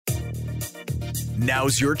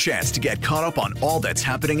Now's your chance to get caught up on all that's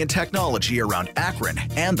happening in technology around Akron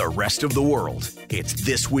and the rest of the world. It's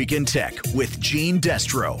This Week in Tech with Gene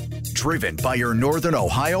Destro. Driven by your Northern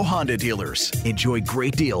Ohio Honda dealers. Enjoy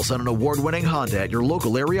great deals on an award-winning Honda at your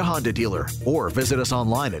local area Honda dealer or visit us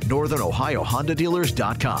online at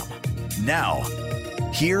northernohiohondadealers.com. Now,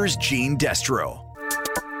 here's Gene Destro.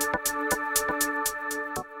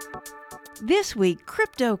 This week,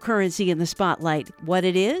 cryptocurrency in the spotlight, what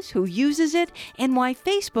it is, who uses it, and why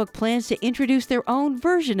Facebook plans to introduce their own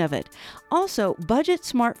version of it. Also, budget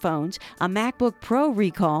smartphones, a MacBook Pro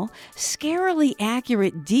recall, scarily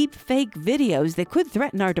accurate deep fake videos that could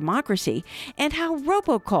threaten our democracy, and how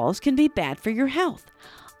robocalls can be bad for your health.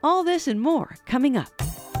 All this and more coming up.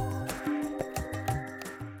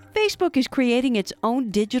 Facebook is creating its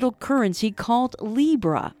own digital currency called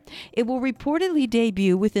Libra. It will reportedly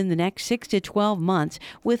debut within the next 6 to 12 months,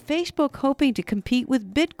 with Facebook hoping to compete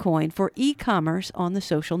with Bitcoin for e-commerce on the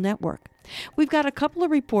social network. We've got a couple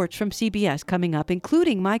of reports from CBS coming up,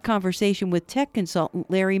 including my conversation with tech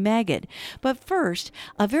consultant Larry Magid. But first,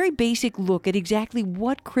 a very basic look at exactly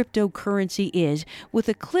what cryptocurrency is with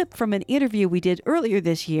a clip from an interview we did earlier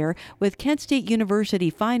this year with Kent State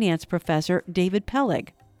University finance professor David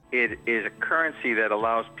Peleg. It is a currency that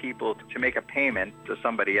allows people to make a payment to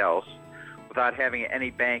somebody else without having any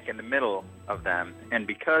bank in the middle of them. And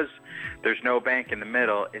because there's no bank in the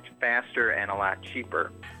middle, it's faster and a lot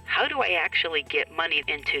cheaper. How do I actually get money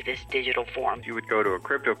into this digital form? You would go to a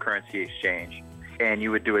cryptocurrency exchange and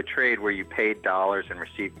you would do a trade where you paid dollars and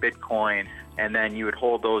received Bitcoin, and then you would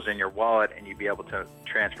hold those in your wallet and you'd be able to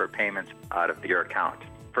transfer payments out of your account.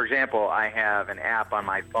 For example, I have an app on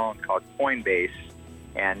my phone called Coinbase.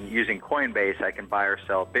 And using Coinbase, I can buy or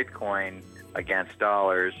sell Bitcoin against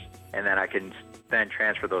dollars, and then I can then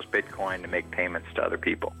transfer those Bitcoin to make payments to other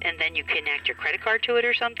people. And then you connect your credit card to it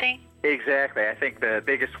or something? Exactly. I think the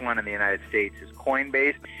biggest one in the United States is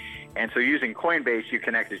Coinbase. And so using Coinbase, you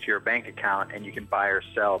connect it to your bank account and you can buy or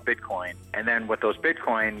sell Bitcoin. And then with those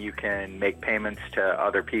Bitcoin, you can make payments to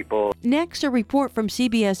other people. Next, a report from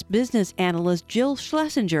CBS business analyst Jill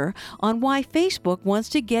Schlesinger on why Facebook wants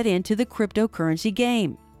to get into the cryptocurrency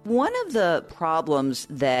game. One of the problems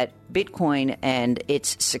that Bitcoin and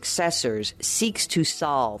its successors seeks to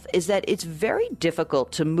solve is that it's very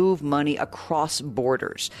difficult to move money across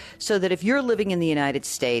borders. So that if you're living in the United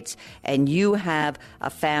States and you have a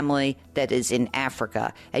family that is in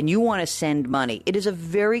Africa and you want to send money, it is a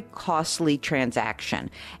very costly transaction.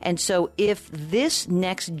 And so if this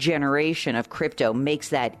next generation of crypto makes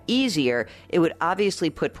that easier, it would obviously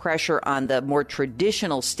put pressure on the more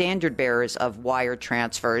traditional standard bearers of wire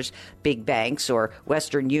transfers, big banks or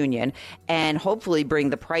Western Union, and hopefully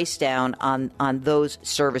bring the price down on those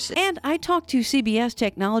services. And I talked to CBS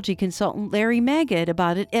technology consultant Larry Magid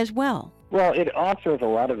about it as well. Well, it offers a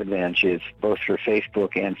lot of advantages, both for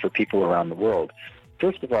Facebook and for people around the world.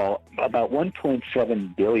 First of all, about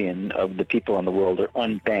 1.7 billion of the people in the world are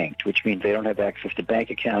unbanked, which means they don't have access to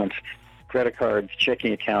bank accounts, credit cards,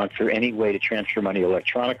 checking accounts, or any way to transfer money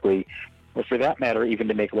electronically, or for that matter, even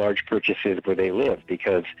to make large purchases where they live,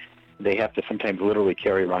 because they have to sometimes literally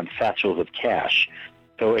carry around satchels of cash.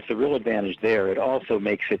 So it's a real advantage there. It also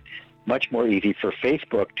makes it much more easy for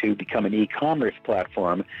Facebook to become an e-commerce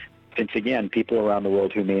platform, since, again, people around the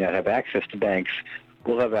world who may not have access to banks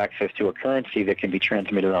will have access to a currency that can be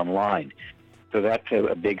transmitted online. So that's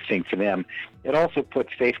a big thing for them. It also puts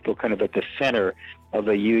Facebook kind of at the center of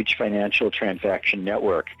a huge financial transaction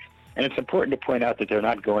network. And it's important to point out that they're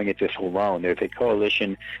not going at this alone. There's a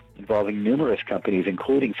coalition involving numerous companies,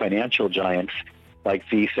 including financial giants like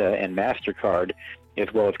Visa and MasterCard, as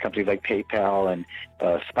well as companies like PayPal and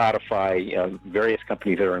Spotify, various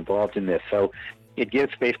companies that are involved in this. So it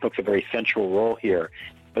gives Facebook a very central role here.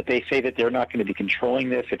 But they say that they're not going to be controlling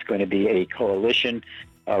this. It's going to be a coalition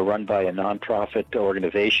run by a nonprofit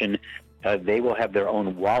organization. They will have their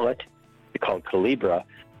own wallet called Calibra,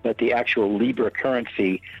 but the actual Libra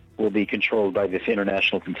currency will be controlled by this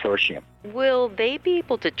international consortium. Will they be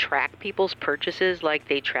able to track people's purchases like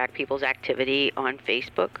they track people's activity on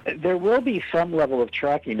Facebook? There will be some level of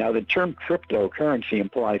tracking. Now, the term cryptocurrency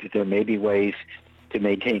implies that there may be ways to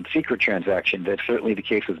maintain secret transactions. That's certainly the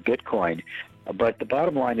case with Bitcoin. But the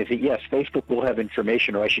bottom line is that, yes, Facebook will have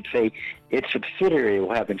information, or I should say its subsidiary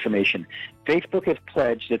will have information. Facebook has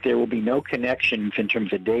pledged that there will be no connections in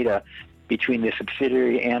terms of data between the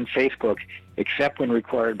subsidiary and Facebook, except when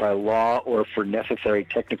required by law or for necessary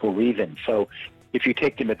technical reasons. So if you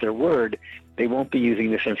take them at their word, they won't be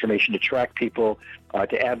using this information to track people,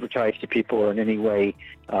 to advertise to people, or in any way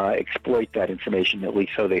exploit that information, at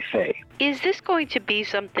least so they say. Is this going to be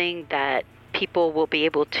something that people will be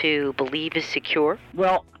able to believe is secure?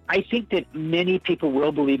 Well, I think that many people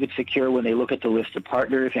will believe it's secure when they look at the list of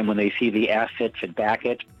partners and when they see the assets that back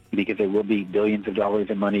it, because there will be billions of dollars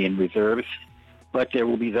of money in reserves. But there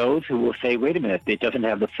will be those who will say, wait a minute, it doesn't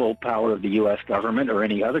have the full power of the U.S. government or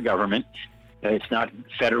any other government. It's not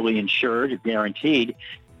federally insured or guaranteed.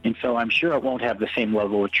 And so I'm sure it won't have the same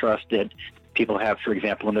level of trust that people have, for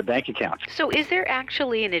example, in their bank accounts. So is there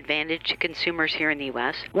actually an advantage to consumers here in the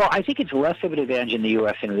U.S.? Well, I think it's less of an advantage in the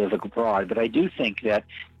U.S. than it is abroad, but I do think that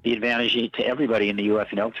the advantage to everybody in the U.S.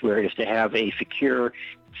 and elsewhere is to have a secure,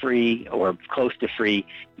 free, or close to free,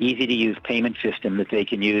 easy-to-use payment system that they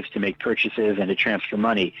can use to make purchases and to transfer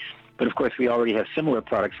money. But, of course, we already have similar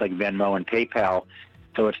products like Venmo and PayPal,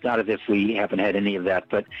 so it's not as if we haven't had any of that.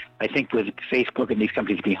 But I think with Facebook and these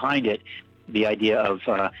companies behind it, the idea of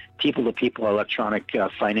people-to-people electronic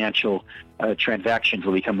financial transactions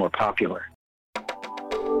will become more popular.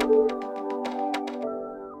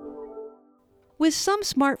 With some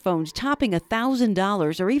smartphones topping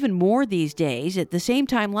 $1,000 or even more these days, at the same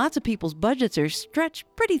time lots of people's budgets are stretched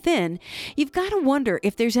pretty thin, you've got to wonder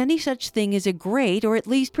if there's any such thing as a great or at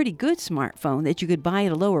least pretty good smartphone that you could buy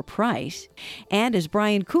at a lower price. And as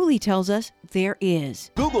Brian Cooley tells us, there is.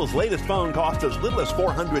 Google's latest phone cost as little as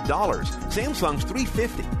 $400. Samsung's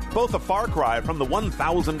 $350, both a far cry from the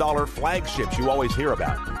 $1,000 flagships you always hear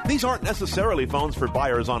about. These aren't necessarily phones for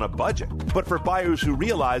buyers on a budget, but for buyers who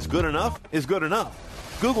realize good enough is good enough.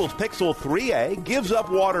 Google's Pixel 3a gives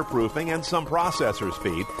up waterproofing and some processor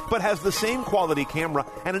speed, but has the same quality camera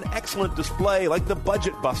and an excellent display like the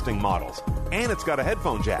budget-busting models. And it's got a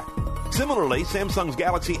headphone jack. Similarly, Samsung's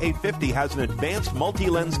Galaxy A50 has an advanced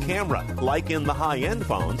multi-lens camera, like in the high-end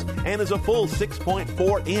phones, and is a full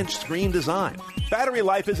 6.4-inch screen design. Battery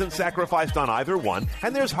life isn't sacrificed on either one,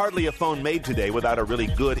 and there's hardly a phone made today without a really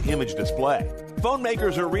good image display. Phone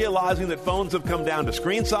makers are realizing that phones have come down to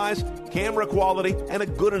screen size, camera quality, and a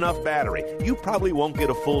good enough battery. You probably won't get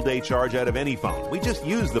a full day charge out of any phone. We just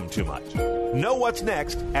use them too much. Know what's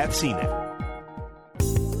next at CNET.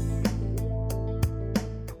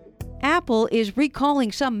 Apple is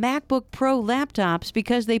recalling some MacBook Pro laptops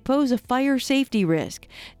because they pose a fire safety risk.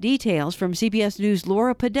 Details from CBS News'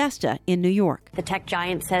 Laura Podesta in New York. The tech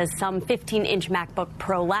giant says some 15-inch MacBook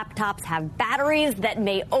Pro laptops have batteries that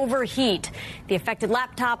may overheat. The affected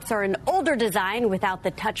laptops are an older design without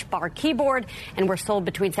the touch bar keyboard and were sold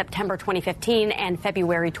between September 2015 and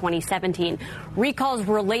February 2017. Recalls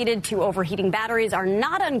related to overheating batteries are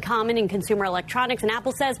not uncommon in consumer electronics, and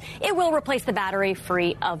Apple says it will replace the battery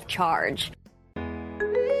free of charge.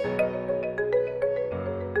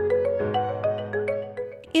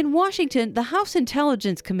 In Washington, the House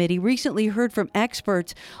Intelligence Committee recently heard from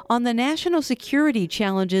experts on the national security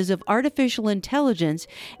challenges of artificial intelligence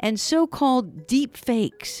and so-called deep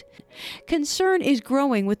fakes. Concern is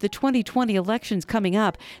growing with the 2020 elections coming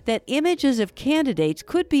up that images of candidates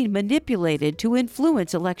could be manipulated to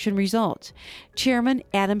influence election results. Chairman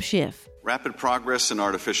Adam Schiff. Rapid progress in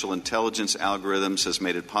artificial intelligence algorithms has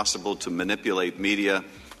made it possible to manipulate media,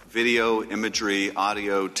 video, imagery,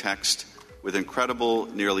 audio, text, with incredible,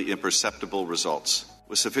 nearly imperceptible results.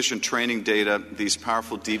 With sufficient training data, these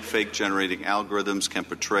powerful deepfake generating algorithms can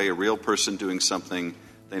portray a real person doing something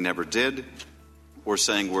they never did or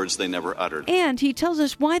saying words they never uttered. And he tells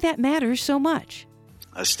us why that matters so much.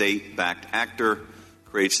 A state-backed actor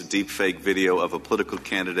creates a deepfake video of a political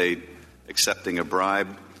candidate accepting a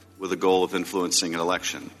bribe with the goal of influencing an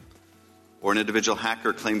election. Or an individual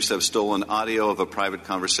hacker claims to have stolen audio of a private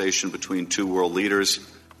conversation between two world leaders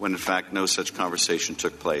when in fact no such conversation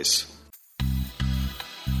took place.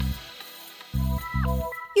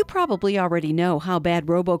 You probably already know how bad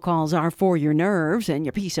robocalls are for your nerves and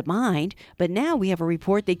your peace of mind, but now we have a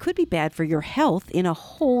report they could be bad for your health in a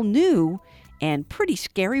whole new and pretty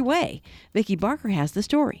scary way. Vicki Barker has the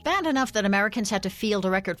story. Bad enough that Americans had to field a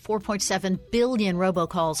record 4.7 billion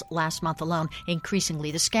robocalls last month alone.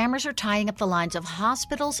 Increasingly, the scammers are tying up the lines of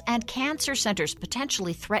hospitals and cancer centers,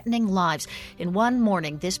 potentially threatening lives. In one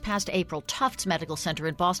morning this past April, Tufts Medical Center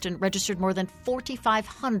in Boston registered more than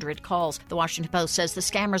 4,500 calls. The Washington Post says the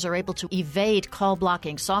scammers are able to evade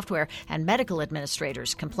call-blocking software, and medical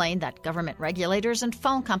administrators complain that government regulators and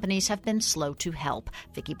phone companies have been slow to help.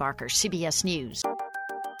 Vicki Barker, CBS News.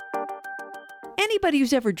 Anybody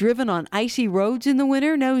who's ever driven on icy roads in the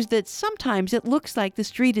winter knows that sometimes it looks like the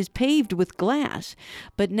street is paved with glass.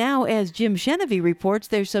 But now, as Jim Chenevy reports,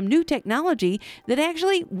 there's some new technology that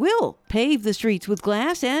actually will pave the streets with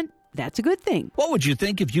glass, and that's a good thing. What would you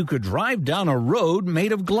think if you could drive down a road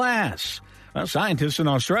made of glass? Well, scientists in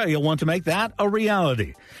Australia want to make that a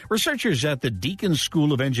reality. Researchers at the Deakin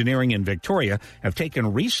School of Engineering in Victoria have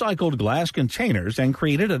taken recycled glass containers and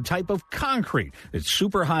created a type of concrete that's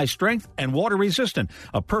super high strength and water resistant,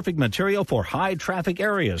 a perfect material for high traffic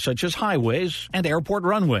areas such as highways and airport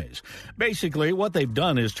runways. Basically, what they've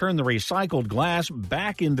done is turn the recycled glass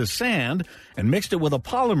back into sand and mixed it with a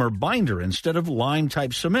polymer binder instead of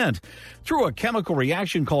lime-type cement. Through a chemical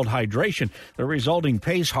reaction called hydration, the resulting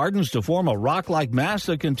paste hardens to form a rock-like mass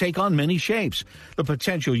that can take on many shapes. The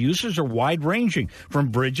potential uses are wide-ranging, from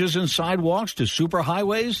bridges and sidewalks to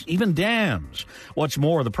superhighways, even dams. What's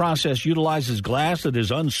more, the process utilizes glass that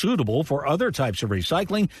is unsuitable for other types of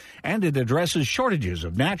recycling, and it addresses shortages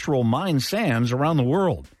of natural mine sands around the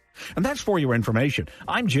world. And that's for your information.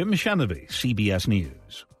 I'm Jim Shemovy, CBS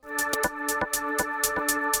News.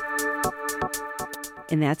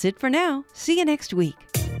 And that's it for now. See you next week.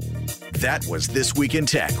 That was This Week in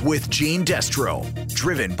Tech with Gene Destro.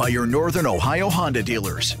 Driven by your Northern Ohio Honda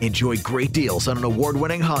dealers. Enjoy great deals on an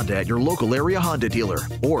award-winning Honda at your local area Honda dealer.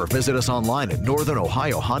 Or visit us online at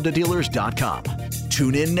northernohiohondadealers.com.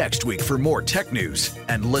 Tune in next week for more tech news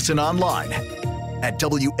and listen online at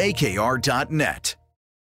WAKR.net.